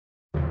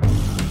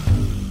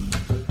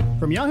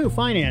From Yahoo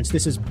Finance,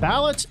 this is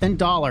Ballots and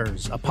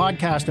Dollars, a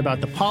podcast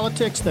about the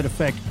politics that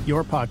affect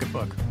your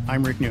pocketbook.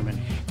 I'm Rick Newman.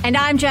 And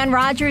I'm Jen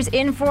Rogers,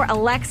 in for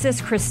Alexis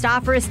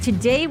Christoforous.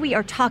 Today we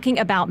are talking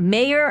about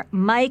Mayor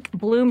Mike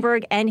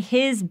Bloomberg and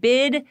his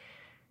bid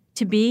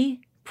to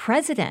be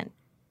president.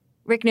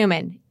 Rick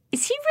Newman,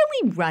 is he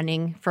really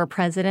running for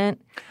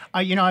president?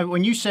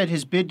 When you said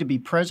his bid to be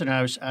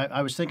president,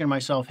 I was thinking to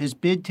myself, his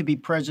bid to be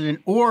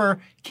president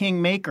or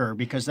kingmaker,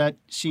 because that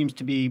seems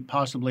to be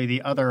possibly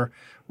the other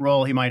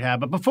role he might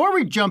have. But before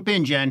we jump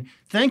in, Jen,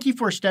 thank you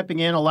for stepping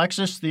in.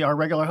 Alexis, our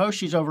regular host,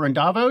 she's over in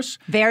Davos.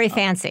 Very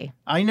fancy.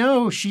 I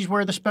know. She's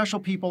where the special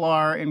people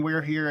are, and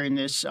we're here in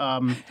this,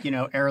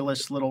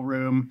 airless little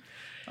room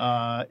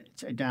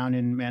down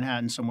in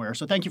Manhattan somewhere.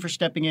 So thank you for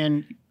stepping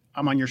in.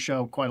 I'm on your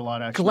show quite a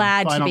lot, actually.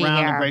 Glad to be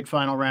here. A great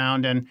final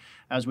round. And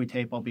as we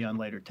tape, I'll be on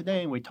later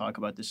today, and we talk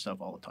about this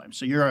stuff all the time.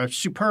 So you're a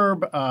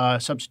superb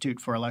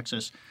substitute for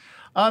Alexis.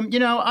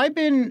 I've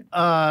been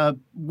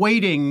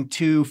waiting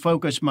to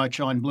focus much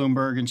on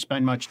Bloomberg and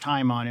spend much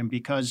time on him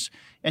because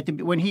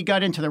when he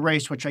got into the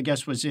race, which I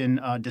guess was in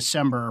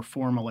December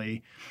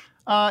formally,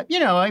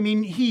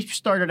 he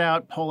started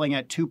out polling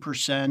at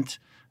 2%.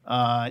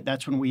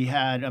 That's when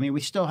we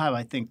still have,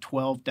 I think,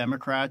 12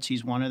 Democrats.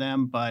 He's one of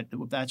them, but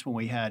that's when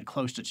we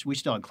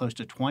still had close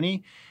to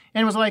 20.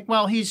 And it was like,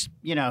 well, he's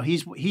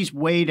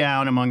way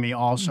down among the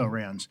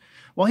also-rans.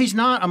 Well, he's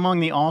not among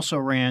the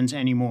also-rans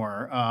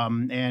anymore.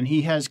 And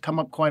he has come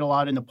up quite a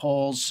lot in the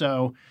polls.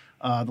 So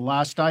the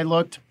last I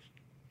looked,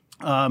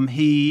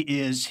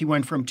 he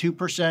went from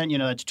 2%,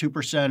 that's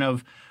 2%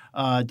 of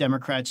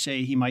Democrats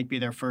say he might be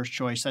their first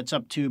choice. That's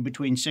up to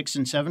between 6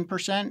 and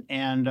 7%.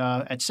 And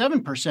at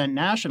 7%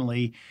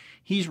 nationally,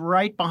 he's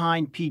right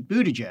behind Pete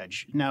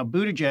Buttigieg. Now,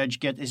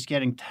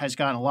 Buttigieg has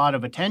gotten a lot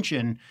of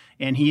attention,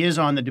 and he is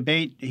on the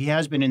debate. He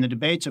has been in the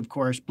debates, of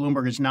course.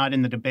 Bloomberg is not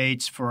in the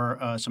debates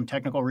for some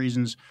technical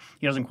reasons.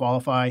 He doesn't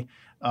qualify.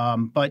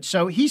 But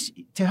so he's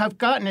to have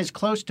gotten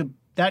close to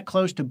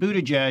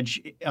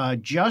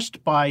Buttigieg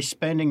just by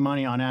spending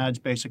money on ads,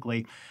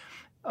 basically.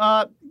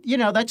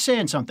 That's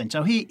saying something.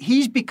 So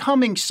he's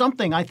becoming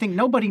something. I think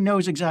nobody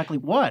knows exactly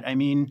what. I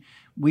mean,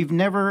 we've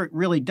never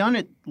really done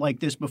it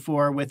like this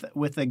before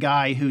with a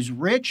guy who's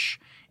rich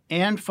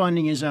and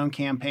funding his own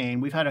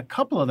campaign. We've had a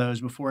couple of those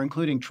before,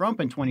 including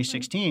Trump in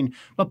 2016.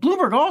 But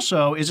Bloomberg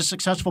also is a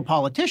successful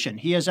politician.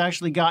 He has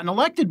actually gotten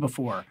elected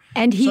before.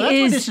 And that's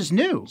why this is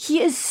new. He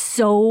is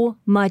so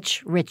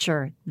much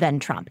richer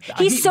than Trump.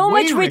 He's so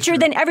much richer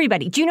than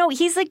everybody. Do you know,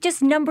 he's like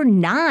just number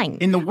 9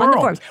 in the world. On the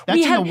Forbes.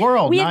 That's the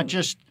world, not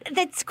just...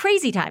 That's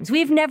crazy times.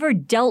 We've never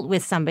dealt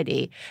with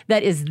somebody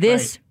that is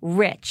this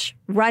rich,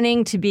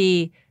 running to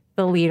be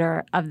the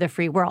leader of the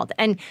free world.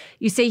 And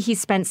you say he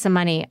spent some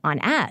money on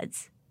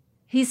ads.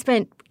 He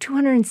spent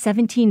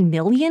 $217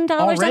 million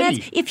on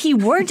ads. If he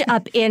weren't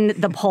up in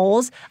the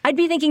polls, I'd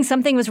be thinking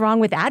something was wrong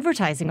with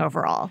advertising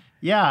overall.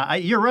 Yeah,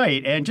 you're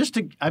right. And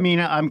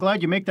I'm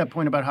glad you make that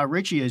point about how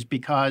rich he is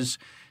because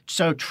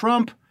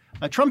Trump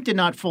did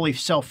not fully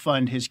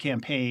self-fund his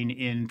campaign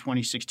in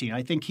 2016.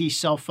 I think he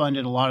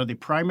self-funded a lot of the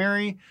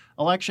primary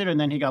election, and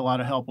then he got a lot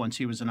of help once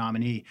he was a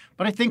nominee.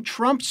 But I think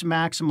Trump's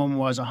maximum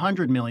was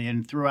 $100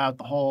 million throughout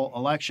the whole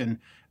election.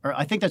 Or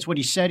I think that's what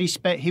he said he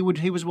spent. He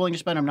was willing to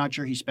spend. I'm not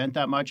sure he spent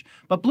that much.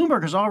 But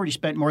Bloomberg has already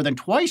spent more than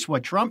twice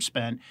what Trump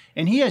spent.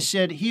 And he has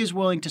said he is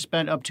willing to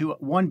spend up to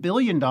 $1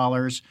 billion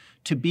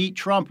to beat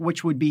Trump,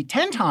 which would be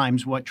 10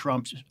 times what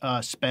Trump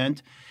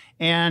spent.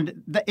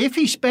 And if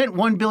he spent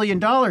 $1 billion,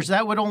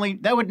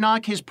 that would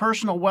knock his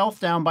personal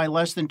wealth down by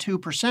less than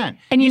 2%.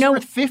 And he's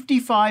worth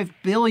 $55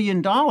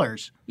 billion.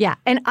 Yeah.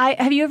 And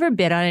have you ever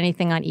bid on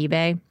anything on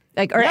eBay?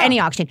 Any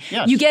auction.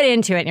 Yes. You get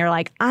into it and you're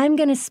like, I'm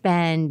going to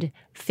spend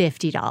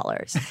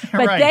 $50.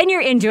 But then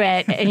you're into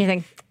it and you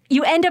think,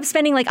 you end up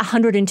spending like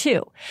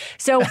 $102.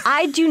 So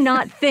I do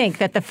not think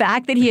that the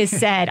fact that he has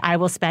said, I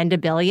will spend $1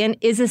 billion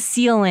is a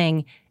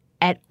ceiling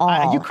at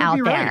all you could out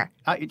be there.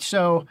 Right.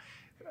 So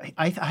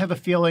I have a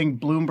feeling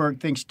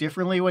Bloomberg thinks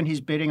differently when he's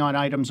bidding on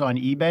items on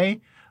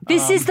eBay.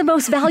 This is the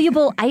most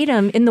valuable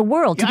item in the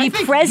world. To be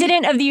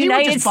president of the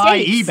United States. He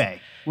would just buy eBay,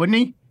 wouldn't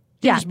he?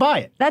 Just buy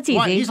it. That's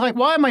easy. He's like,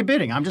 why am I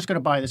bidding? I'm just going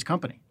to buy this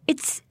company.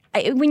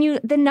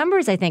 The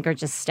numbers I think are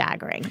just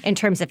staggering in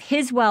terms of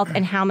his wealth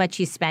and how much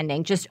he's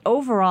spending. Just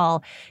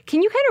overall,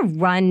 can you kind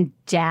of run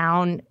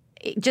down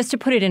just to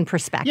put it in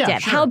perspective,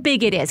 how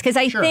big it is. Because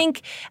I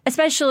think,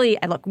 especially,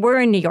 look, we're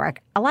in New York.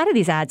 A lot of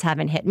these ads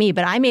haven't hit me,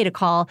 but I made a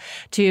call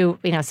to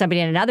somebody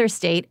in another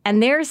state,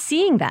 and they're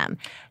seeing them.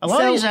 A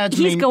lot of these ads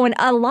he's going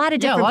a lot of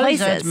different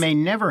places. A lot of these ads may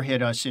never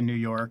hit us in New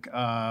York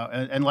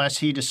unless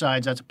he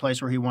decides that's a place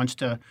where he wants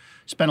to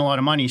spend a lot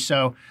of money.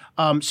 So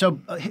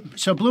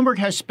Bloomberg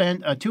has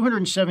spent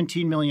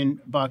 $217 million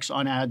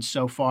on ads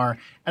so far,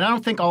 and I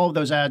don't think all of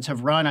those ads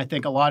have run. I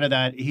think a lot of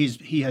that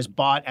he has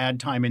bought ad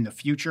time in the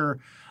future.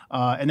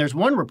 And there's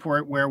one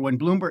report where when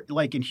Bloomberg,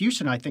 like in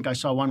Houston, I think I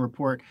saw one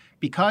report,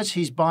 because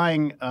he's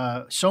buying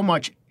so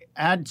much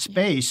ad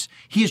space,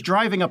 he is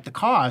driving up the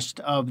cost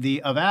of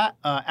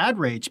ad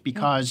rates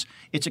because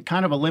it's a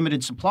kind of a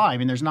limited supply. I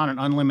mean, there's not an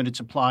unlimited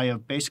supply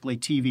of basically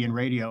TV and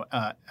radio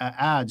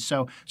ads.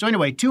 So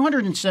anyway,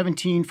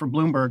 217 for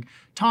Bloomberg.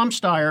 Tom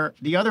Steyer,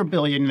 the other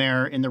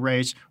billionaire in the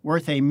race,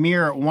 worth a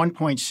mere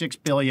 $1.6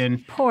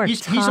 billion. Poor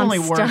he's Tom only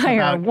worth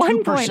Steyer.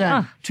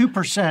 about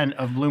 2%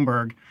 of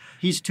Bloomberg.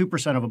 He's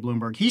 2% of a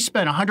Bloomberg. He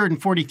spent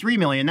 $143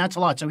 million. That's a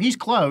lot. So he's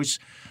close.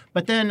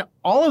 But then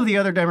all of the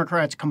other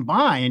Democrats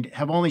combined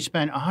have only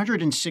spent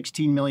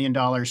 $116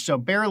 million. So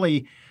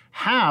barely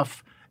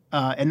half.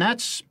 And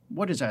that's,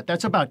 what is that?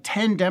 That's about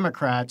 10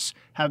 Democrats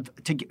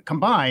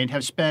combined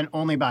have spent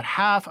only about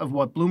half of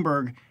what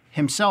Bloomberg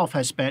himself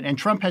has spent. And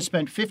Trump has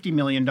spent $50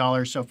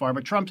 million so far.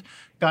 But Trump's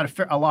got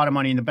a lot of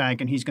money in the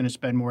bank, and he's going to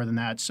spend more than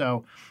that.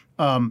 So,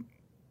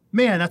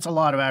 man, that's a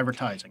lot of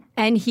advertising.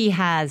 And he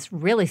has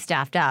really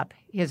staffed up.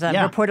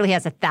 Reportedly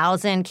has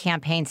 1,000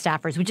 campaign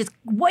staffers, which is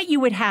what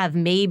you would have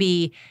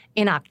maybe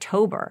in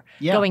October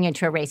going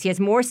into a race. He has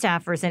more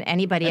staffers than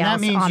anybody else on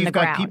the ground. That means you've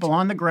got people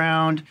on the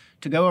ground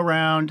to go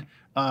around,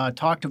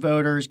 talk to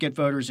voters, get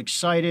voters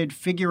excited,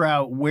 figure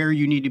out where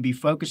you need to be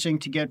focusing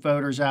to get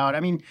voters out. I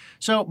mean,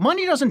 so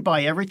money doesn't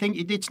buy everything.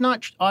 It's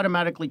not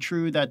automatically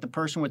true that the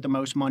person with the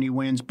most money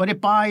wins, but it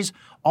buys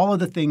all of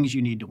the things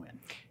you need to win.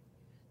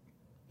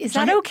 Is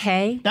that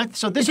okay?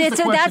 This is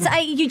the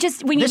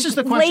question. When you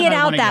lay it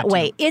out that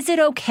way, is it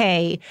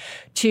okay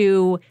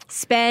to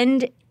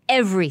spend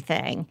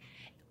everything,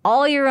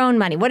 all your own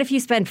money? What if you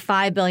spend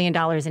 $5 billion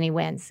and he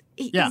wins?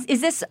 Yeah.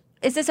 Is this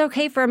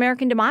okay for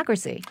American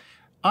democracy?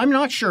 I'm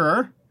not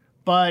sure,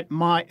 but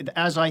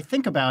as I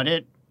think about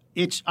it,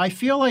 I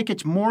feel like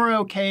it's more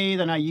okay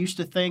than I used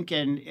to think,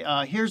 and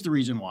here's the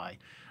reason why.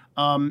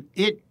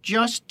 It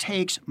just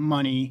takes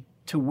money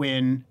to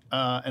win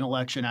an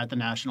election at the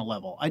national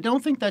level. I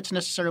don't think that's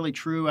necessarily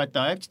true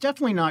it's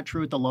definitely not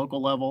true at the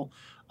local level.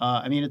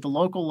 I mean, at the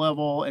local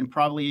level and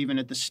probably even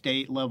at the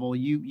state level,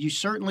 you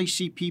certainly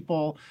see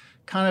people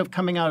kind of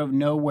coming out of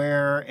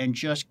nowhere and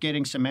just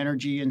getting some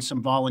energy and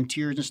some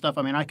volunteers and stuff.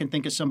 I mean, I can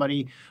think of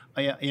somebody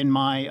in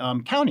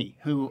my county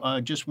who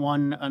just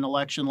won an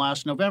election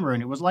last November,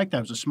 and it was like that.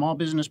 It was a small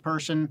business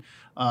person.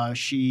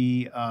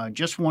 She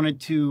just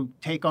wanted to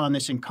take on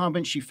this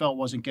incumbent she felt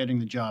wasn't getting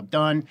the job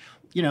done.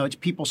 You know, it's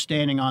people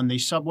standing on the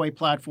subway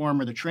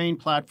platform or the train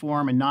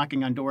platform and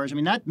knocking on doors. I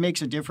mean, that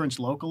makes a difference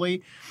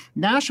locally.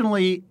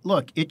 Nationally,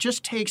 look, it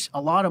just takes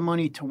a lot of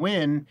money to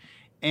win,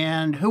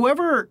 and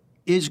whoever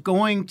is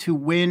going to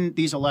win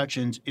these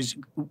elections is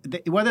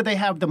whether they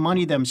have the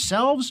money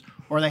themselves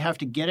or they have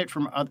to get it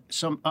from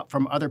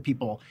other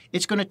people.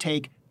 It's going to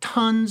take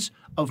tons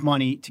of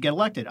money to get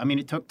elected. I mean,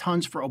 it took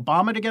tons for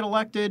Obama to get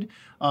elected.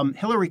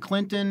 Hillary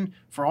Clinton,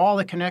 for all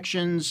the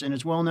connections and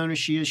as well known as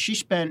she is, she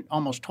spent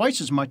almost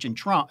twice as much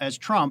as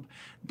Trump.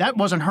 That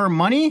wasn't her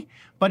money,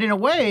 but in a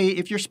way,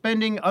 if you're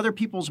spending other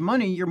people's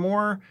money, you're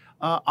more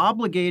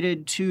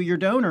obligated to your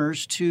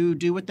donors to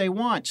do what they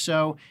want.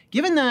 So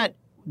given that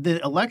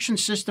the election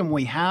system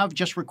we have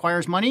just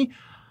requires money,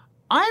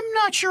 I'm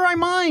not sure I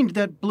mind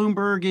that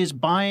Bloomberg is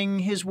buying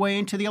his way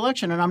into the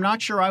election, and I'm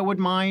not sure I would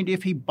mind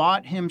if he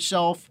bought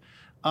himself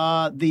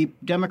the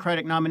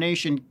Democratic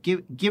nomination,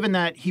 given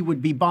that he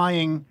would be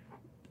buying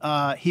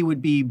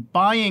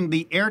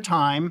the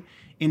airtime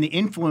in the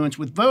influence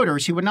with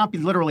voters. He would not be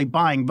literally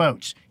buying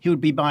votes. He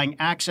would be buying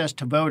access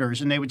to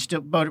voters, and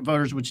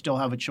voters would still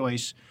have a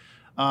choice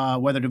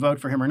whether to vote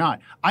for him or not.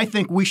 I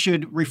think we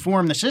should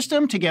reform the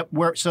system to get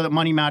so that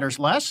money matters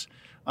less.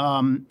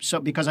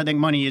 Because I think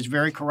money is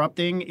very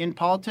corrupting in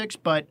politics,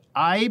 but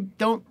I'm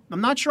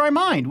not sure I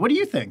mind. What do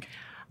you think?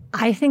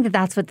 I think that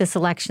that's what this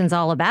election's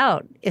all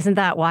about. Isn't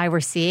that why we're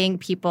seeing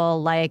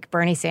people like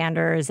Bernie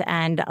Sanders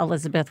and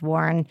Elizabeth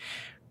Warren?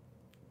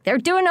 They're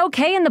doing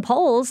okay in the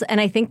polls,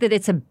 and I think that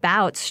it's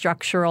about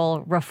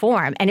structural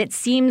reform. And it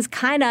seems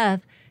kind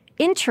of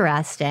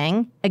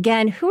interesting.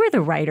 Again, who are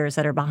the writers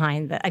that are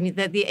behind that? I mean,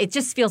 it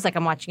just feels like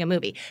I'm watching a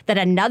movie, that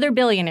another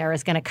billionaire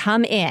is going to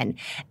come in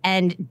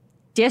and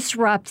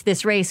disrupt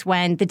this race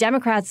when the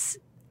Democrats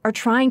are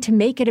trying to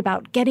make it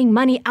about getting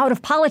money out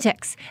of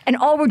politics. And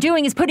all we're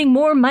doing is putting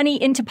more money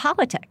into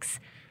politics.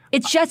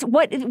 It's just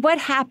what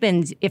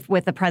happens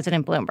with the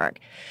President Bloomberg?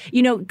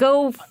 You know,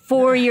 go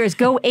 4 years,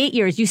 go 8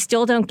 years, you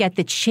still don't get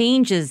the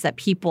changes that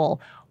people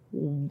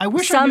want. I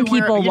wish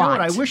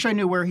I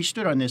knew where he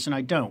stood on this, and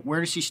I don't. Where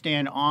does he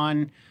stand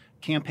on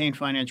campaign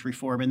finance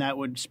reform? And that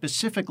would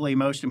specifically,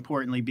 most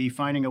importantly, be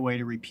finding a way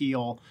to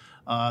repeal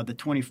the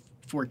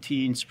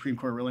 2014 Supreme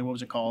Court ruling. What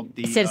was it called?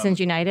 Citizens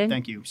United?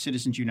 Thank you.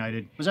 Citizens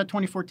United. Was that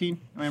 2014?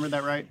 I remember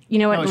that right? You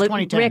know what, no, it was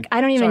 2010. Rick, I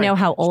don't even know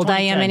how old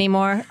I am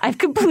anymore. I've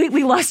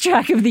completely lost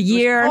track of the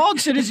year. It's called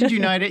Citizens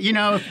United. You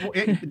know,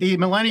 the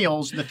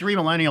millennials, the 3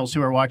 millennials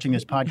who are watching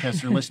this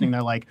podcast are listening,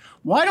 they're like,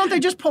 why don't they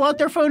just pull out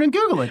their phone and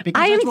Google it?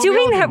 Because I am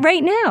doing that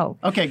right now.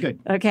 Okay, good.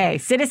 Okay,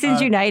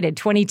 Citizens United,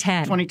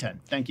 2010. 2010.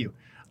 Thank you.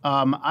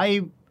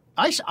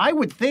 I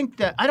would think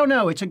that, I don't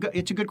know, it's a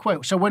good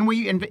quote. So when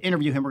we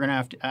interview him, we're going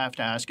to have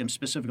to ask him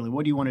specifically,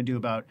 what do you want to do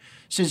about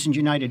Citizens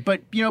United?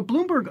 But, you know,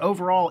 Bloomberg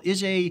overall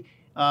is a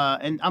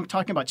and I'm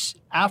talking about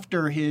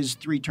after his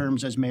 3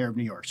 terms as mayor of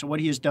New York. So what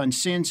he has done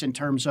since in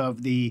terms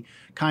of the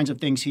kinds of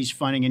things he's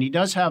funding. And he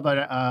does have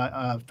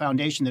a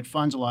foundation that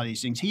funds a lot of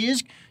these things. He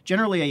is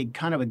generally a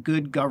kind of a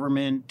good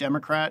government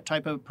Democrat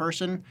type of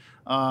person.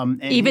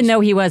 Even though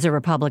he was a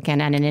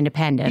Republican and an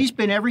independent. He's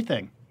been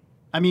everything.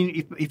 I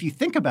mean, if you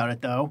think about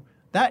it, though,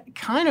 that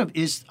kind of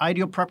is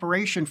ideal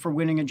preparation for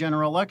winning a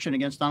general election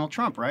against Donald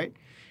Trump, right?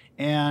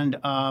 And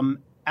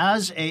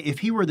if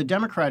he were the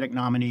Democratic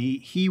nominee,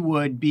 he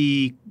would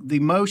be the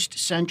most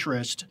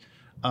centrist.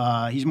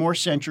 He's more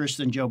centrist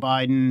than Joe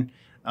Biden.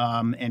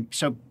 And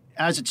so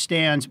as it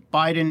stands,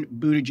 Biden,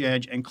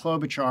 Buttigieg, and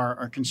Klobuchar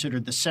are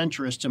considered the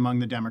centrists among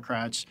the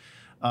Democrats.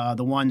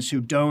 The ones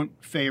who don't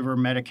favor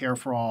Medicare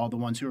for all, the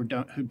ones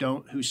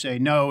who say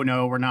no,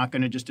 we're not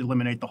going to just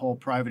eliminate the whole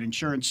private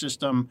insurance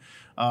system.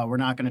 We're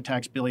not going to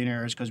tax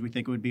billionaires because we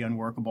think it would be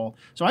unworkable.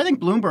 So I think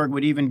Bloomberg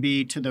would even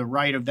be to the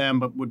right of them,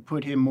 but would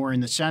put him more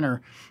in the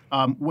center,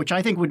 which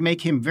I think would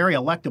make him very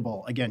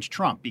electable against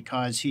Trump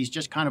because he's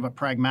just kind of a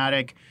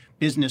pragmatic,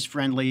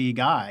 business-friendly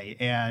guy,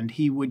 and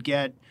he would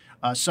get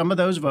some of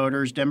those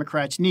voters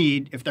Democrats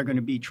need if they're going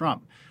to beat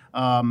Trump.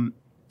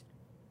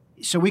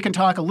 So we can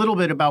talk a little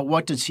bit about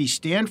what does he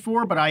stand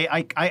for, but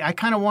I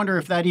kind of wonder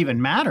if that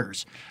even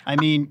matters. I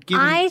mean,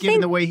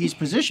 given the way he's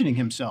positioning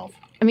himself.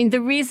 I mean,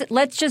 the reason.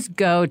 Let's just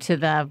go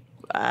to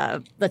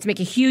let's make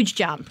a huge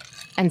jump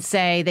and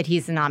say that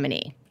he's the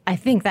nominee. I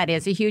think that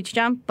is a huge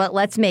jump, but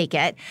let's make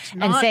it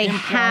and say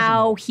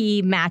how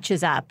he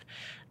matches up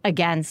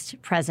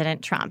against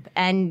President Trump.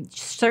 And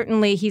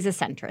certainly he's a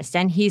centrist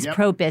and he's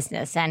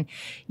pro-business, and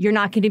you're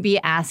not going to be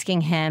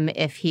asking him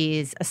if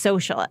he's a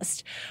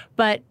socialist.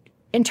 But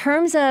in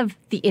terms of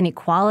the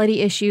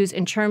inequality issues,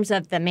 in terms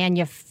of the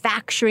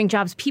manufacturing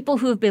jobs, people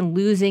who have been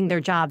losing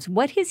their jobs,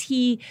 what has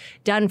he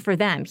done for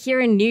them?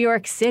 Here in New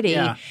York City,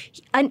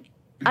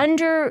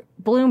 under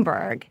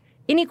Bloomberg,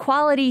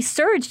 inequality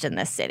surged in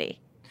this city.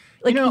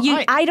 Like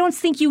I don't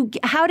think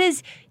how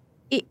does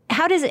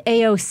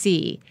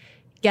AOC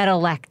get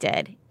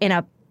elected in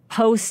a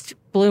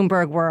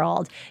post-Bloomberg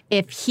world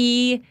if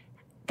he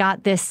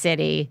got this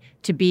city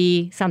to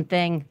be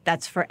something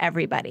that's for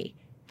everybody?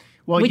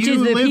 Well, which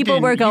is the people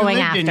we're going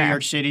after. You lived in New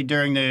York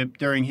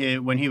City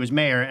when he was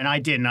mayor, and I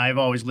didn't. I've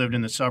always lived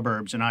in the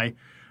suburbs, and I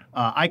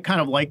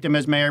kind of liked him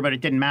as mayor, but it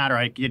didn't matter.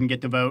 I didn't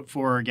get to vote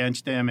for or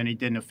against him, and he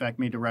didn't affect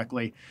me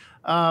directly.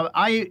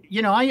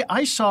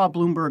 I saw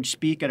Bloomberg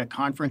speak at a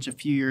conference a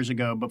few years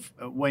ago, but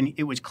when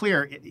it was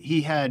clear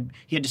he had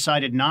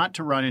decided not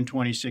to run in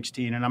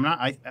 2016,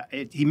 and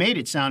he made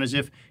it sound as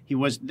if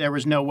there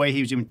was no way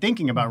he was even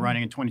thinking about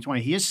running in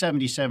 2020. He is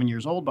 77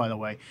 years old, by the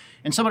way.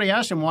 And somebody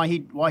asked him why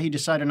he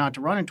decided not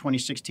to run in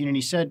 2016, and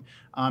he said,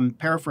 I'm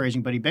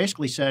paraphrasing, but he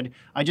basically said,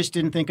 I just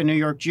didn't think a New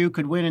York Jew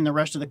could win in the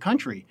rest of the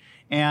country.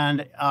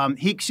 And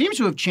he seems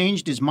to have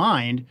changed his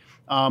mind.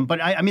 But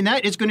I mean,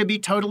 that is going to be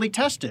totally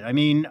tested. I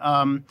mean,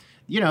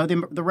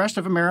 the rest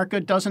of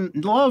America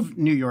doesn't love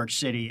New York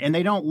City, and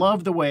they don't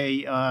love the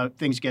way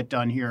things get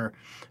done here.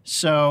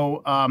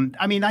 So,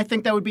 I mean, I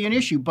think that would be an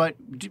issue. But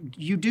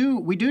we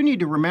do need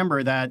to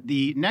remember that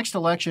the next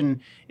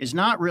election is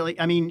not really.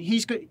 I mean,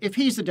 if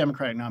he's the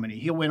Democratic nominee,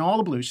 he'll win all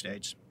the blue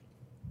states,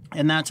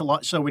 and that's a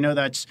lot. So we know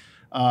that's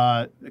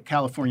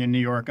California, New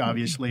York,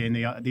 obviously, and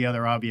the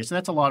other obvious. And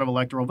that's a lot of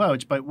electoral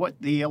votes. But what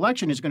the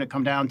election is going to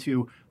come down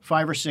to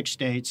 5 or 6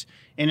 states,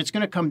 and it's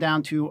going to come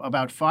down to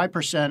about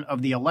 5%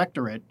 of the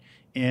electorate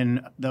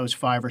in those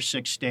 5 or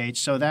 6 states.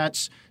 So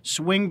that's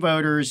swing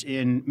voters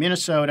in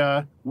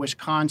Minnesota,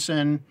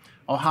 Wisconsin,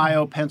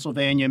 Ohio,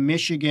 Pennsylvania,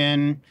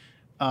 Michigan,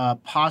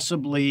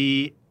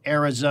 possibly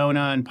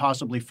Arizona, and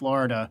possibly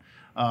Florida.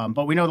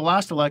 But we know the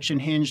last election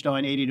hinged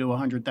on 80 to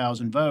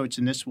 100,000 votes.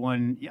 And this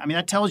one, I mean,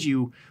 that tells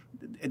you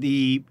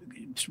the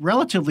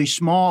relatively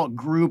small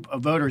group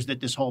of voters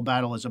that this whole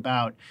battle is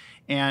about.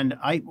 And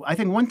I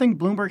think one thing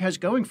Bloomberg has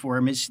going for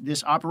him is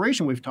this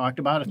operation we've talked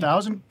about,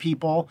 1,000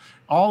 people,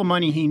 all the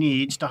money he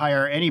needs to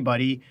hire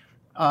anybody.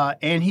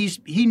 And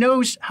he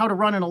knows how to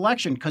run an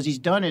election because he's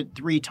done it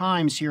 3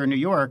 times here in New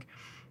York.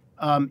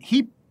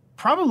 He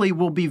probably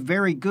will be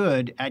very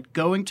good at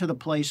going to the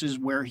places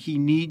where he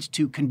needs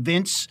to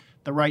convince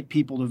the right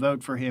people to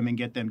vote for him and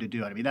get them to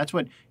do it. I mean, that's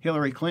what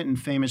Hillary Clinton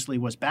famously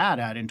was bad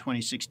at in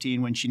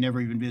 2016 when she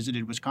never even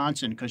visited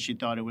Wisconsin because she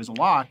thought it was a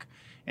lock,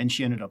 and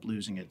she ended up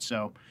losing it.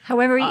 So,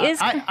 however, he is.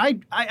 I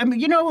mean,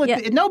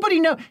 nobody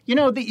knows.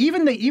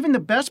 Even the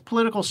best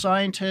political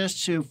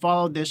scientists who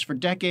followed this for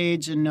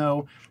decades and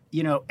know,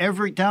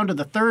 every down to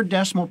the third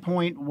decimal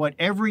point what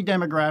every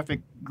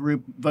demographic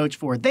group votes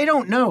for. They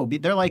don't know.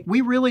 They're like, we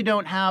really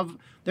don't have.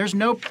 There's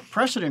no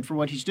precedent for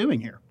what he's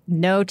doing here.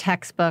 No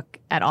textbook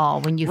at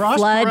all when you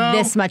flood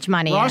this much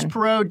money Ross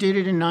Perot did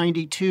it in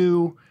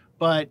 92,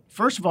 but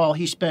first of all,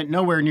 he spent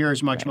nowhere near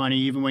as much money,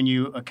 even when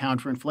you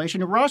account for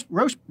inflation. And Ross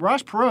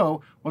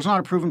Perot was not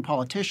a proven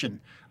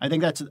politician. I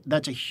think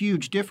that's a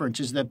huge difference,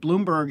 is that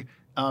Bloomberg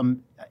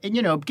And,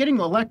 getting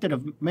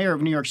elected mayor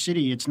of New York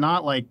City, it's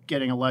not like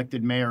getting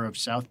elected mayor of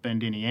South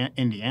Bend,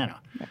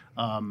 Indiana.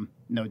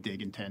 No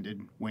dig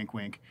intended. Wink,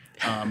 wink.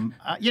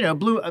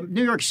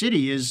 New York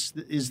City is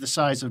the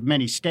size of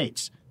many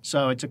states,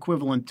 so it's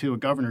equivalent to a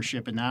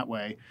governorship in that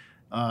way.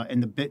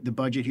 And the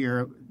budget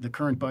here, the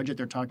current budget,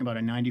 they're talking about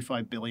a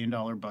 $95 billion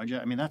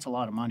budget. I mean, that's a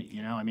lot of money.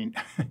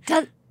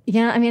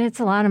 It's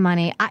a lot of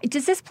money.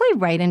 Does this play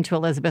right into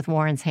Elizabeth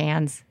Warren's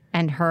hands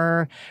and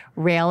her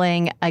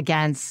railing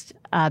against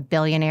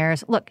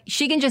billionaires? Look,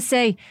 she can just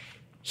say,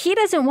 he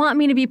doesn't want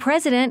me to be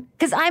president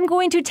because I'm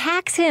going to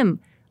tax him.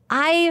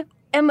 I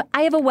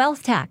have a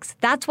wealth tax.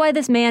 That's why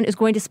this man is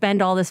going to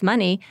spend all this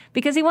money,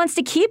 because he wants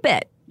to keep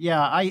it.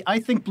 Yeah, I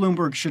think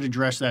Bloomberg should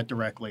address that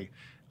directly.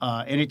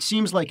 And it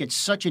seems like it's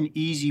such an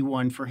easy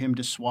one for him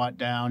to swat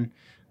down.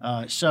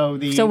 So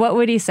what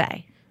would he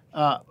say?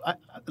 I'll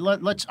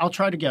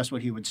try to guess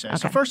what he would say. Okay.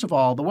 So first of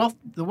all,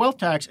 the wealth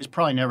tax is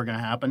probably never going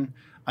to happen.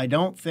 I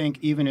don't think,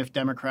 even if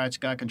Democrats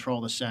got control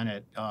of the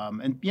Senate,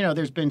 and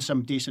there's been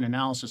some decent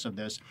analysis of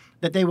this,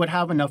 that they would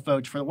have enough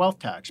votes for the wealth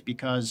tax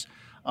because,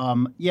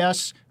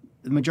 yes,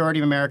 the majority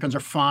of Americans are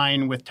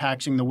fine with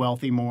taxing the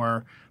wealthy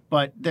more,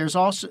 but there's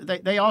also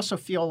they also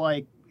feel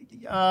like,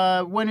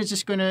 when is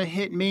this going to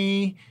hit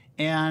me?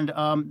 And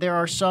there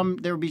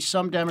will be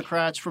some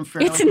Democrats from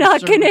fairly It's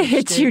not going to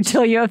hit states. you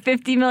till you have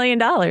 $50 million,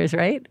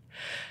 right?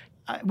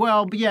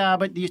 Well, yeah,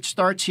 but it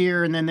starts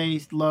here and then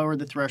they lower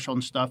the threshold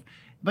and stuff.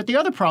 But the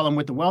other problem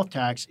with the wealth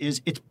tax is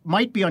it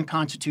might be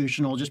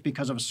unconstitutional just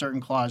because of a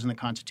certain clause in the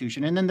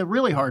Constitution. And then the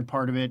really hard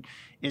part of it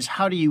is,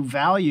 how do you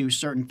value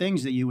certain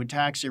things that you would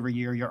tax every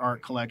year? Your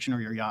art collection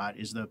or your yacht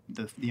is the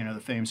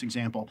famous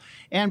example.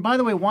 And by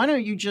the way, why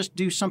don't you just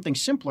do something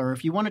simpler?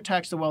 If you want to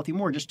tax the wealthy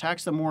more, just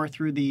tax them more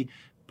through the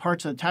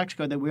parts of the tax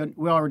code that we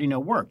already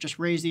know work. Just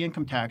raise the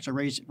income tax or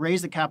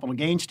raise the capital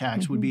gains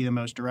tax would be the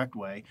most direct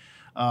way.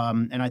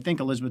 And I think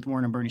Elizabeth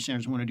Warren and Bernie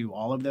Sanders want to do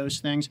all of those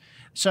things.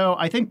 So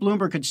I think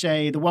Bloomberg could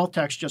say the wealth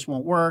tax just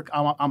won't work.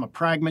 I'm a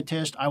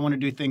pragmatist. I want to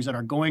do things that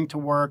are going to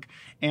work.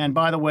 And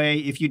by the way,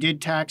 if you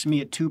did tax me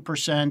at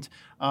 2%,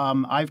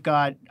 I've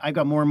got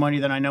more money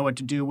than I know what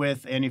to do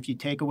with. And if you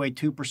take away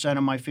 2%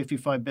 of my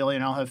 $55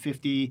 billion, I'll have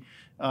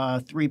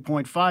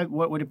 3.5.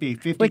 What would it be?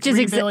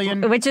 53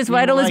 billion. Which is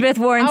what Elizabeth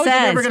Warren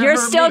says. You're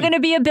still going to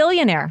be a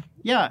billionaire.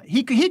 Yeah,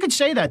 he could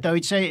say that though.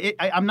 He'd say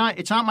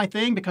it's not my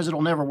thing because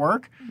it'll never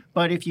work.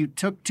 But if you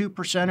took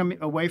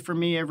 2% away from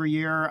me every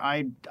year,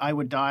 I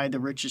would die the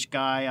richest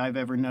guy I've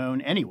ever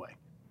known anyway.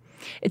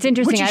 It's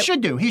interesting. Which he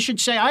should do. He should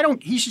say I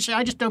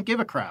just don't give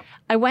a crap.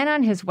 I went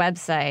on his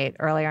website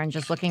earlier and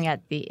just looking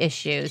at the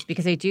issues,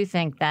 because I do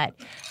think that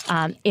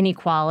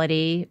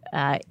inequality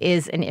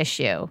is an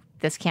issue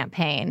this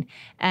campaign,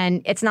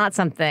 and it's not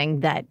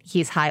something that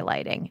he's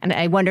highlighting. And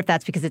I wonder if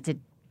that's because it's a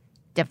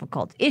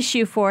difficult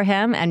issue for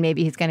him, and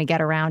maybe he's going to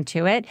get around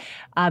to it.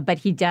 But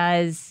he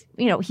does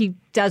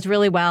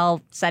really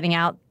well setting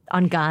out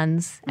on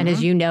guns, and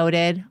as you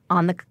noted,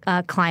 on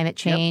the climate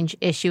change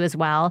issue as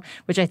well,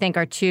 which I think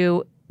are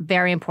two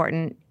very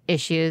important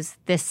issues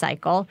this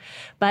cycle.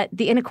 But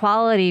the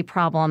inequality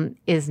problem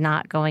is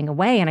not going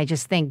away, and I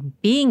just think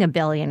being a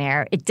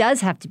billionaire, it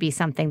does have to be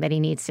something that he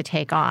needs to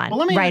take on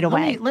right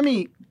away. Let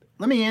me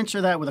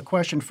answer that with a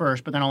question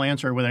first, but then I'll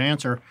answer it with an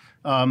answer.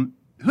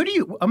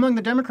 Among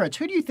the Democrats,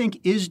 who do you think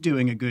is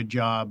doing a good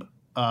job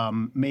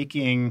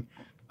making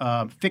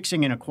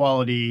fixing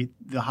inequality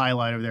the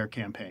highlight of their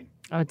campaign?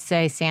 I would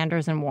say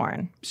Sanders and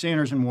Warren.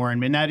 Sanders and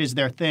Warren, and that is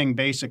their thing,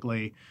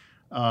 basically.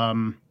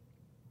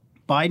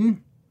 Biden?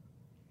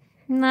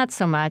 Not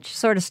so much.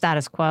 Sort of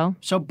status quo.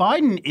 So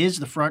Biden is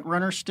the front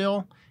runner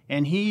still,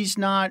 and he's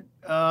not.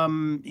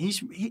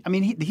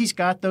 He's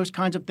got those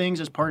kinds of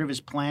things as part of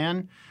his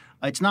plan.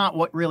 It's not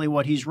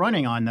what he's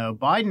running on, though.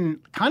 Biden,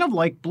 kind of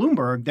like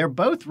Bloomberg, they're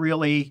both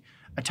really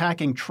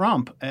attacking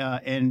Trump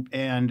and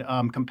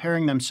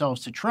comparing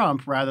themselves to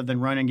Trump rather than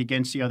running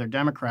against the other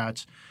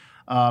Democrats,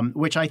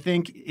 which I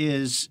think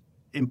is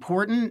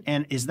important.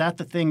 And is that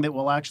the thing that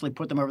will actually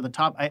put them over the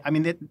top?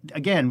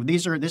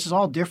 This is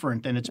all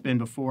different than it's been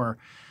before.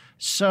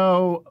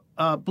 So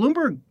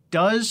Bloomberg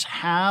does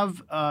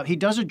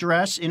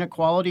address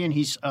inequality, and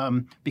he's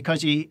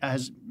because he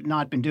has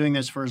not been doing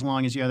this for as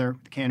long as the other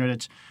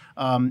candidates.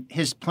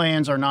 His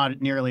plans are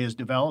not nearly as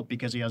developed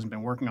because he hasn't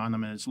been working on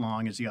them as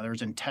long as the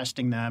others and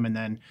testing them and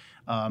then,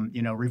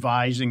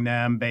 revising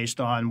them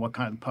based on what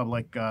kind of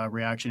public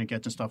reaction it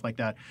gets and stuff like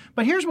that.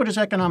 But here's what his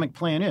economic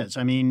plan is.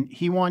 I mean,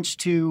 he wants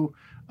to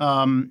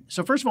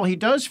so first of all, he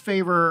does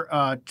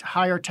favor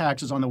higher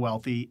taxes on the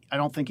wealthy. I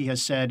don't think he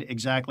has said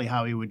exactly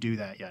how he would do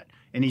that yet.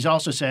 And he's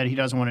also said he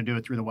doesn't want to do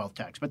it through the wealth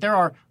tax. But there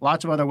are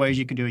lots of other ways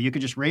you could do it. You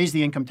could just raise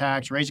the income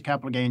tax, raise the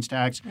capital gains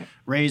tax,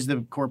 raise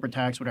the corporate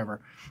tax,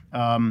 whatever.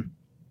 And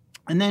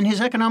then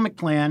his economic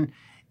plan,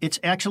 it's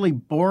actually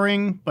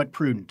boring but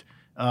prudent.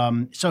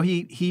 So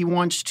he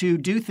wants to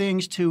do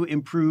things to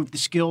improve the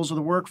skills of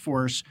the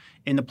workforce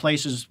in the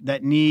places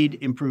that need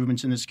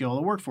improvements in the skill of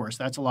the workforce.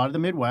 That's a lot of the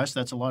Midwest.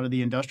 That's a lot of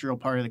the industrial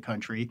part of the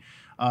country.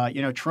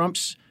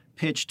 Trump's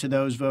pitch to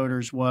those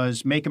voters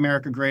was Make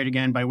America Great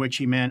Again, by which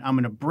he meant I'm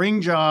going to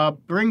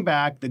bring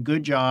back the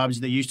good jobs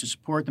that used to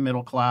support the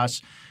middle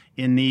class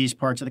in these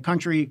parts of the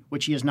country,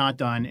 which he has not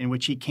done and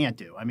which he can't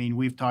do. I mean,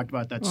 we've talked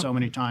about that so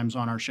many times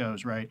on our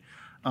shows, right?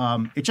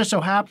 It just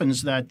so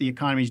happens that the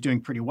economy is doing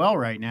pretty well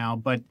right now,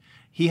 but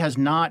he has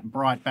not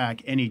brought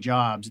back any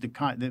jobs. To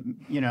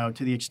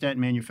the extent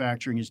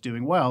manufacturing is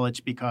doing well, it's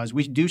because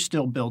we do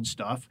still build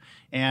stuff,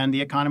 and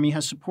the economy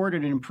has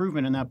supported an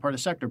improvement in that part of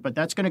the sector. But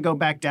that's going to go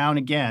back down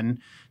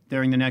again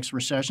during the next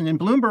recession. And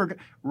Bloomberg,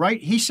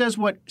 right, he says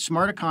what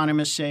smart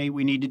economists say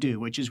we need to do,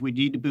 which is we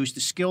need to boost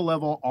the skill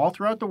level all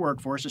throughout the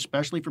workforce,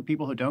 especially for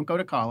people who don't go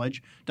to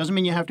college. Doesn't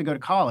mean you have to go to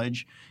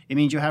college. It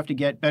means you have to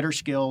get better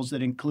skills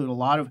that include a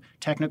lot of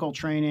technical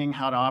training,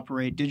 how to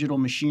operate digital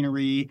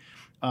machinery,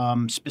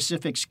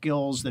 specific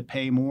skills that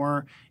pay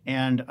more.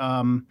 And,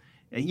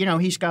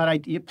 he's got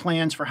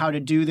plans for how to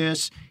do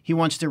this. He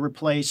wants to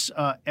replace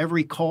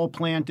every coal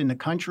plant in the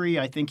country.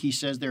 I think he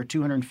says there are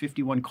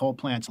 251 coal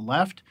plants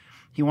left.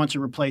 He wants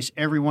to replace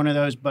every one of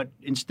those. But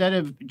instead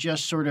of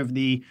just sort of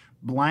the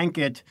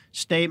blanket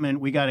statement,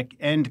 we got to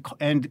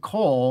end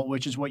coal,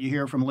 which is what you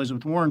hear from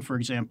Elizabeth Warren, for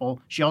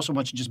example. She also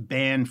wants to just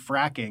ban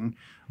fracking.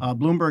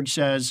 Bloomberg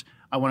says,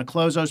 I want to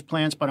close those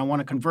plants, but I want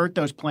to convert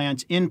those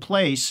plants in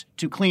place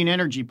to clean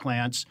energy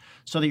plants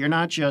so that you're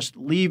not just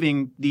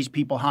leaving these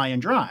people high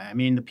and dry. I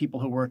mean, the people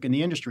who work in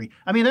the industry.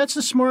 I mean, that's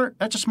a smart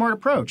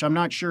approach. I'm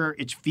not sure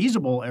it's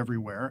feasible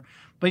everywhere,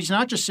 but he's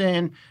not just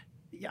saying,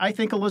 I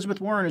think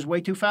Elizabeth Warren is way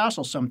too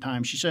facile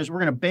sometimes. She says, we're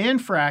going to ban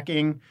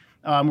fracking.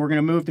 We're going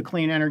to move to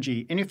clean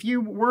energy. And if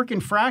you work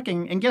in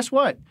fracking, and guess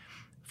what?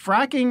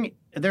 Fracking,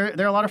 there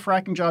are a lot of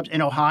fracking jobs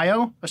in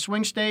Ohio, a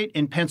swing state,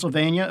 in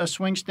Pennsylvania, a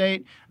swing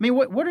state. I mean,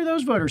 what are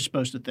those voters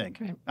supposed to think?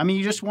 Right. I mean,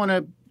 you just want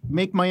to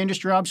make my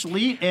industry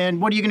obsolete?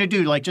 And what are you going to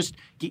do? Like just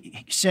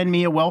send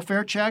me a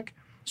welfare check?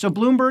 So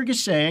Bloomberg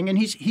is saying, and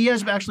he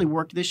has actually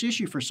worked this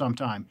issue for some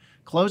time,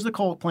 close the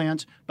coal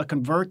plants, but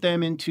convert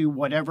them into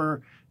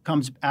whatever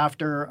comes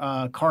after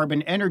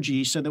carbon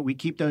energy so that we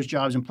keep those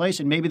jobs in place.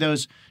 And maybe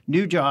those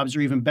new jobs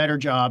are even better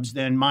jobs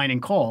than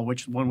mining coal,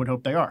 which one would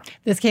hope they are.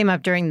 This came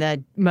up during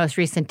the most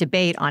recent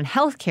debate on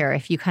healthcare.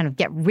 If you kind of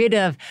get rid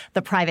of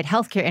the private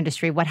healthcare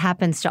industry, what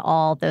happens to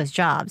all those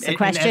jobs? The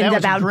question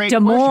about Des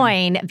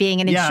Moines being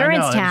an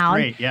insurance town.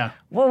 Great. Yeah.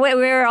 Well,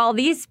 where are all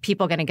these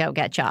people going to go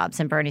get jobs?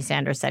 And Bernie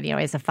Sanders said, he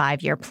has a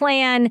 5-year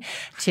plan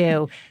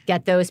to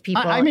get those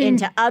people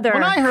into other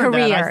careers. When I heard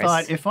that, I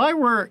thought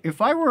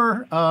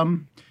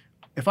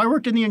if I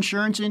worked in the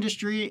insurance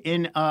industry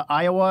in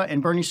Iowa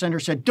and Bernie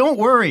Sanders said, don't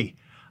worry,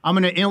 I'm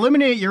going to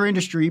eliminate your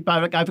industry,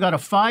 but I've got a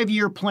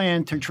 5-year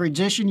plan to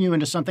transition you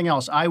into something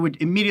else, I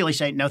would immediately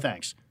say, no,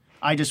 thanks.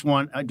 I just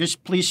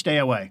please stay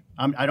away.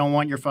 I don't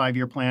want your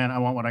 5-year plan. I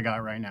want what I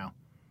got right now.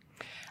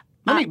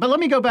 Let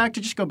me go back to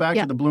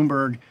the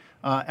Bloomberg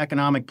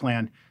economic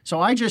plan. So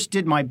I just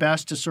did my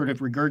best to sort of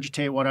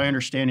regurgitate what I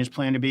understand his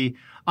plan to be.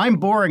 I'm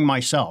boring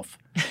myself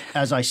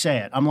as I say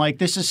it. I'm like,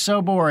 this is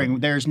so boring.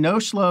 There's no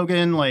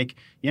slogan. Like,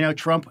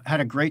 Trump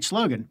had a great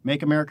slogan,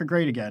 Make America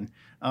Great Again.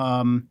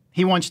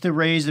 He wants to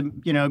raise the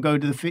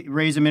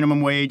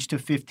minimum wage to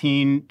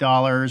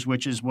 $15,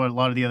 which is what a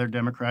lot of the other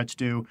Democrats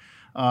do.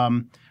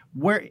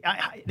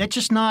 That's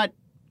just not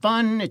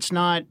fun. It's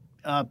not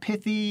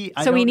pithy.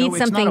 So we need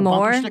something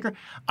more?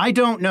 I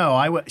don't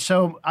know.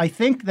 So I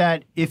think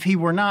that if he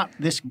were not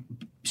this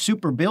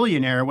super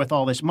billionaire with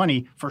all this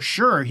money, for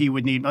sure he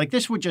would need,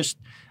 this would just,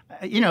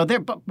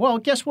 well,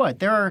 guess what?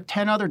 There are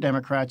 10 other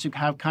Democrats who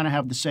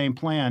have the same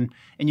plan,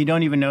 and you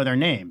don't even know their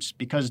names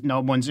because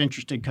no one's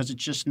interested because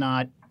it's just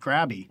not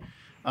grabby.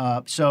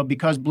 So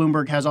because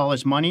Bloomberg has all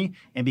this money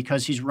and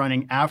because he's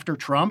running after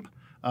Trump,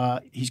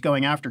 he's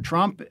going after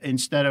Trump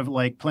instead of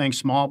playing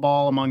small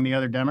ball among the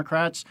other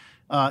Democrats.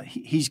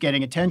 He's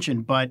getting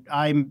attention, but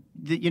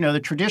the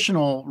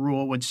traditional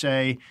rule would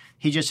say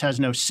he just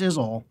has no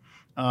sizzle,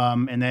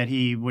 and that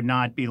he would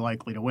not be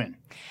likely to win.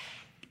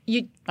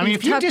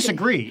 If you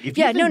disagree, if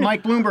you think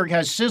Mike Bloomberg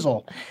has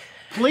sizzle,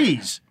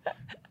 please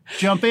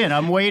jump in.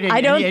 I'm waiting. I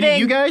don't think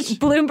you guys,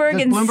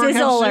 Bloomberg and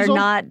sizzle are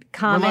not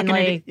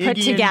commonly put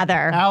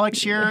together.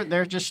 Alex here,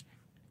 they're just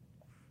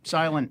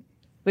silent.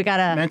 We got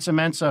a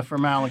Mensa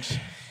from Alex.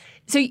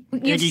 So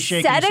you've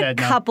said a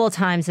couple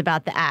times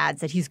about the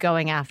ads that he's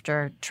going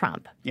after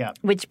Trump. Yeah.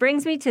 Which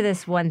brings me to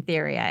this one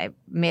theory. I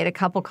made a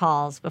couple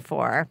calls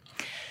before,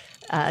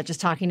 just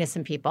talking to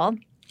some people.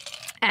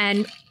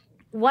 And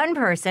one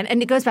person,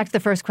 and it goes back to the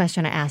first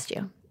question I asked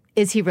you,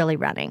 is he really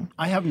running?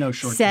 I have no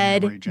short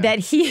said memory, Jen. That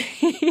he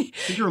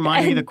Could you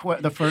remind me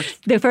the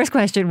first? The first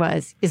question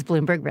was, is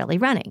Bloomberg really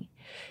running?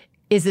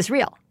 Is this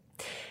real?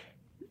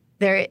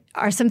 There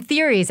are some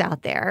theories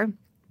out there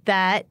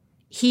that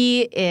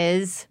he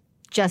is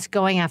just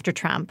going after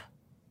Trump,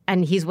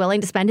 and he's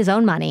willing to spend his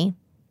own money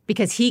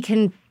because he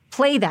can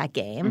play that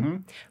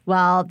game,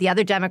 while the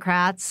other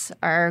Democrats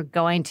are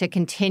going to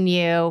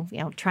continue,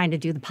 trying to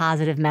do the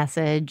positive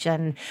message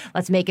and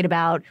let's make it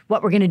about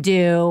what we're going to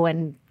do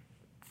and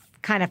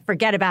kind of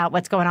forget about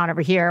what's going on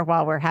over here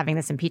while we're having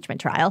this impeachment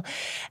trial.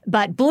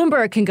 But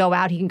Bloomberg can go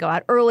out. He can go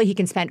out early. He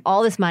can spend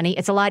all this money.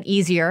 It's a lot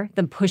easier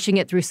than pushing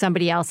it through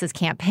somebody else's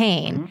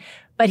campaign. Mm-hmm.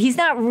 But he's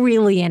not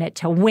really in it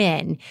to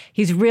win.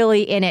 He's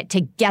really in it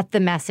to get the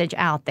message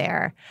out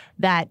there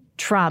that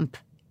Trump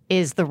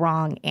is the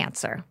wrong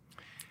answer.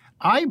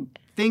 I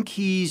think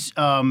he's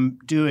playing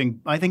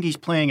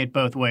it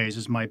both ways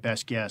is my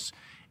best guess.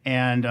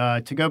 And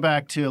to go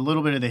back to a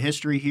little bit of the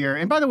history here,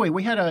 and by the way,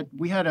 we had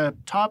a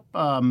top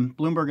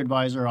Bloomberg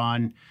advisor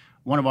on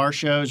one of our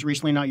shows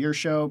recently, not your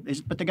show,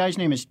 but the guy's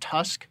name is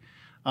Tusk,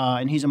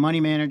 and he's a money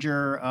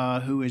manager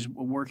who is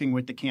working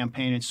with the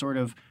campaign and sort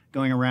of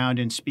going around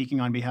and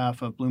speaking on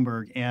behalf of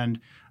Bloomberg. And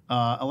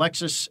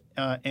Alexis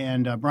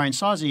and Brian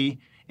Sozzi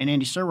and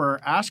Andy Serwer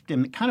asked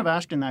him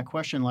that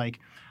question, like,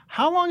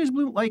 how long is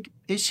Bloomberg, like,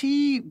 is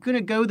he going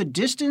to go the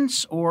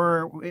distance,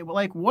 or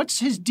like, what's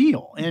his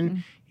deal?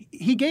 And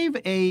he gave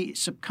a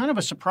kind of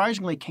a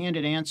surprisingly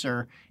candid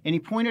answer, and he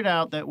pointed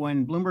out that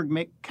when Bloomberg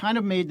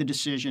made the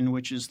decision,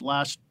 which is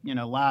last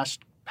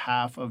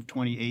half of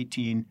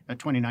 2019,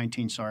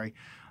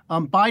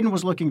 Biden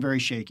was looking very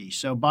shaky.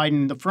 So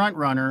Biden, the front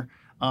runner,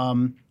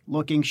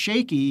 looking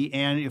shaky,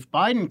 and if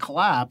Biden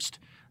collapsed,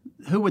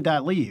 who would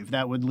that leave?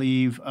 That would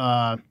leave,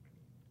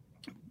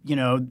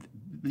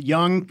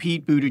 young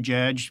Pete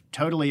Buttigieg,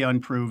 totally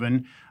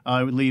unproven.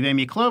 It would leave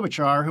Amy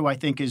Klobuchar, who I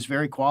think is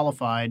very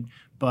qualified,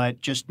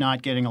 but just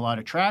not getting a lot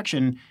of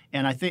traction.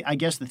 And I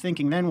guess the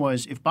thinking then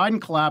was, if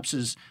Biden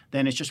collapses,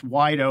 then it's just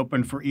wide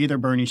open for either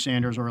Bernie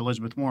Sanders or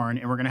Elizabeth Warren,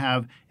 and we're going to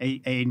have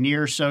a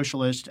near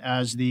socialist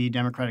as the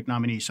Democratic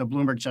nominee. So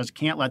Bloomberg says,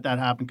 can't let that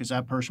happen because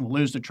that person will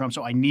lose to Trump,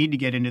 so I need to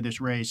get into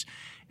this race.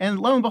 And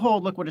lo and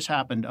behold, look what has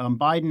happened.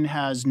 Biden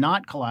has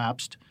not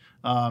collapsed.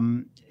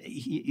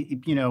 He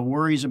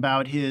worries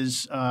about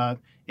his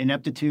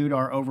ineptitude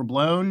are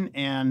overblown.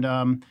 And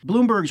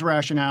Bloomberg's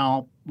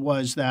rationale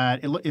was that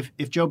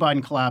if Joe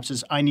Biden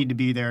collapses, I need to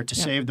be there to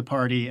save the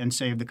party and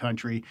save the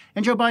country.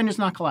 And Joe Biden is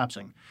not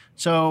collapsing.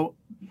 So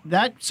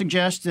that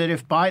suggests that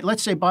if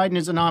let's say Biden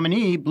is the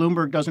nominee,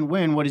 Bloomberg doesn't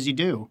win, what does he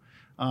do?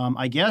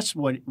 I guess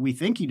what we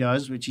think he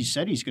does, which he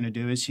said he's going to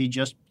do, is he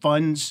just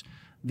funds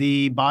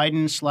the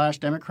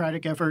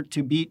Biden/Democratic effort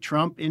to beat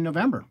Trump in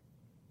November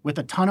with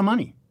a ton of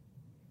money.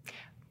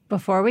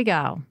 Before we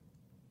go,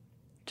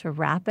 to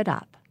wrap it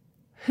up,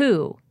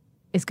 who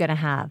is going to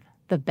have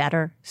the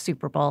better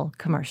Super Bowl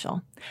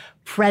commercial?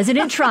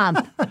 President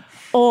Trump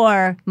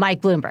or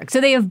Mike Bloomberg? So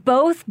they have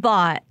both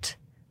bought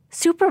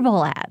Super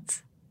Bowl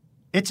ads.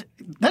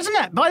 Doesn't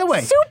that, by the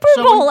way, Super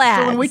Bowl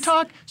ads. So when we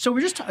talk,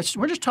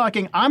 we're just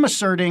talking. I'm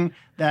asserting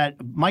that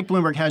Mike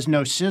Bloomberg has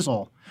no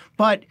sizzle,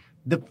 but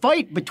the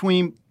fight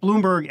between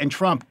Bloomberg and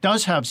Trump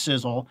does have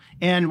sizzle.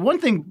 And one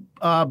thing,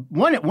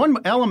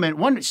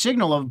 one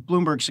signal of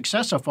Bloomberg's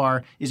success so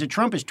far is that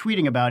Trump is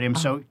tweeting about him.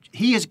 So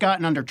he has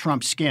gotten under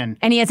Trump's skin.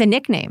 And he has a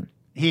nickname.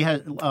 He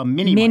has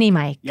Mini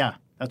Mike. Yeah,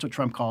 that's what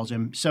Trump calls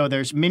him. So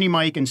there's Mini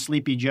Mike and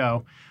Sleepy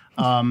Joe.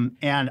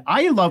 And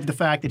I love the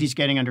fact that he's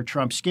getting under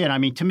Trump's skin. I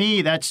mean, to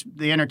me, that's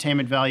the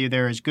entertainment value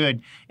there is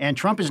good. And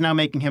Trump is now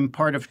making him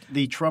part of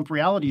the Trump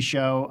reality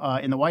show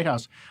in the White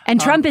House.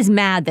 And Trump is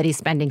mad that he's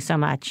spending so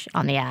much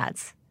on the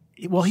ads.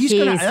 Well, he's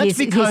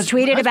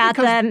tweeted about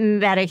the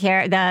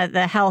Medicare,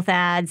 the health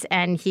ads,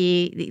 and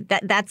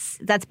that's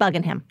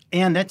bugging him.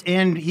 And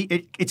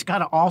it's got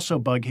to also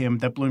bug him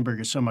that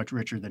Bloomberg is so much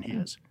richer than he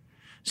is.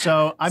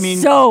 So I mean,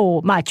 so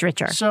much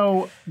richer.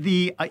 So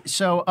I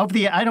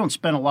don't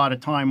spend a lot of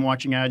time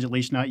watching ads, at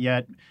least not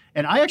yet.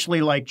 And I actually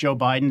like Joe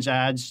Biden's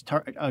ads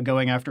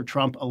going after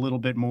Trump a little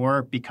bit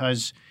more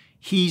because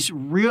he's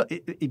real.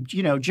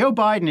 Joe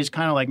Biden is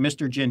kind of like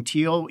Mr.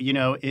 Gentile,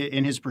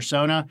 in his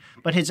persona,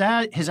 but his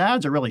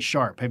ads are really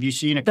sharp. Have you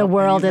seen a couple? The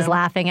world is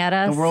laughing at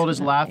us. The world is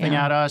laughing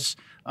at us.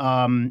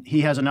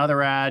 He has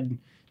another ad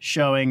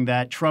showing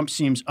that Trump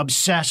seems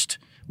obsessed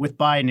with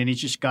Biden, and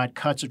he's just got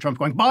cuts of Trump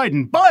going,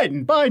 Biden,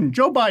 Biden, Biden,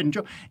 Joe Biden,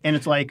 Joe. And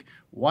it's like,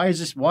 why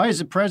is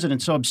the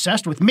president so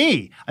obsessed with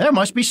me? There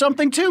must be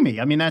something to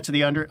me. I mean, that's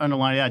the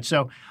underlying ad.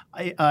 So,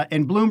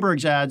 and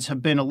Bloomberg's ads have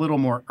been a little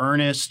more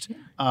earnest.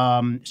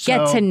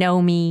 Get to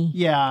know me.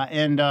 Yeah.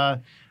 And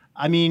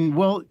I mean,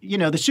 well,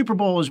 the Super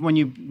Bowl is when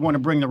you want to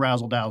bring the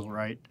razzle dazzle,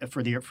 right,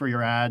 for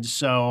your ads.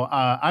 So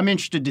I'm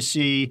interested to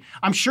see.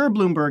 I'm sure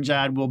Bloomberg's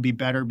ad will be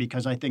better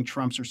because I think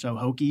Trump's are so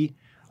hokey.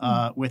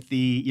 With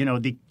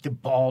the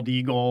bald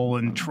eagle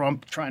and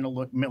Trump trying to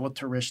look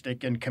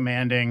militaristic and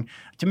commanding.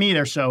 To me,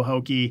 they're so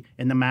hokey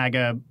in the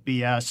MAGA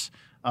BS.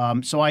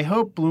 So I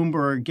hope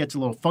Bloomberg gets a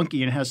little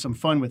funky and has some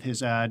fun with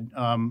his ad,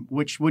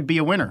 which would be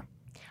a winner.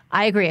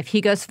 I agree. If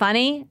he goes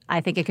funny, I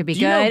think it could be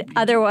good.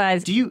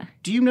 Otherwise, do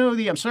you know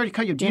the? I'm sorry to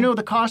cut you. Do you know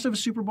the cost of a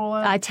Super Bowl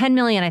ad? $10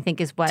 million, I think,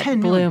 is what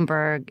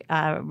Bloomberg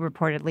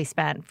reportedly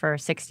spent for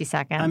 60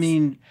 seconds. I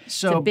mean,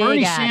 so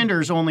Bernie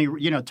Sanders only,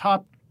 the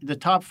top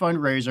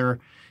fundraiser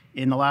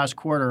in the last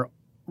quarter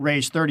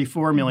raised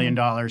 $34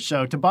 million.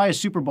 So to buy a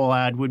Super Bowl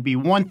ad would be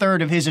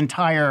 1/3 of his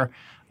entire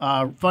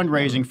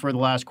fundraising for the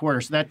last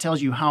quarter. So that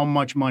tells you how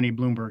much money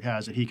Bloomberg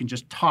has that he can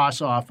just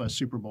toss off a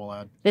Super Bowl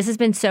ad. This has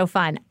been so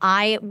fun.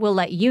 I will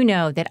let you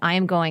know that I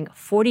am going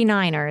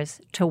 49ers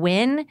to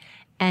win,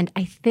 and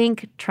I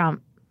think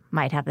Trump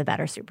might have the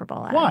better Super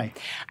Bowl ad. Why?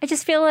 I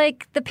just feel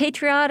like the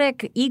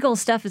patriotic Eagle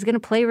stuff is going to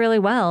play really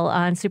well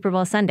on Super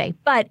Bowl Sunday.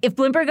 But if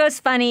Bloomberg goes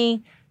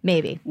funny,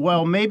 maybe.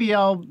 Well, maybe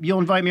you'll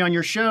invite me on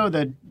your show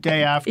the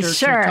day after to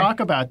talk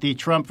about the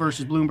Trump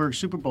versus Bloomberg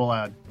Super Bowl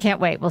ad.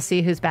 Can't wait. We'll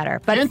see who's better.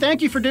 But Jen,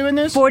 thank you for doing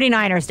this.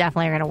 49ers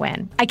definitely are going to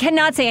win. I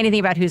cannot say anything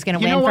about who's going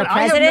to win for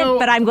president,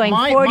 but I'm going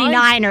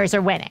 49ers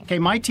are winning. Okay,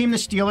 my team, the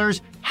Steelers,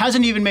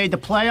 hasn't even made the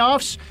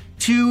playoffs.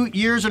 2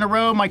 years in a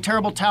row, my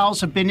terrible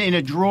towels have been in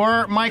a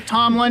drawer, Mike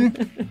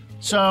Tomlin.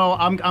 So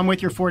I'm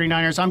with your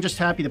 49ers. I'm just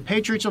happy the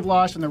Patriots have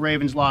lost and the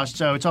Ravens lost,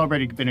 so it's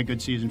already been a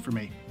good season for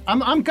me.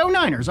 I'm go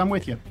Niners. I'm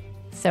with you.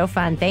 So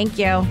fun. Thank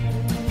you.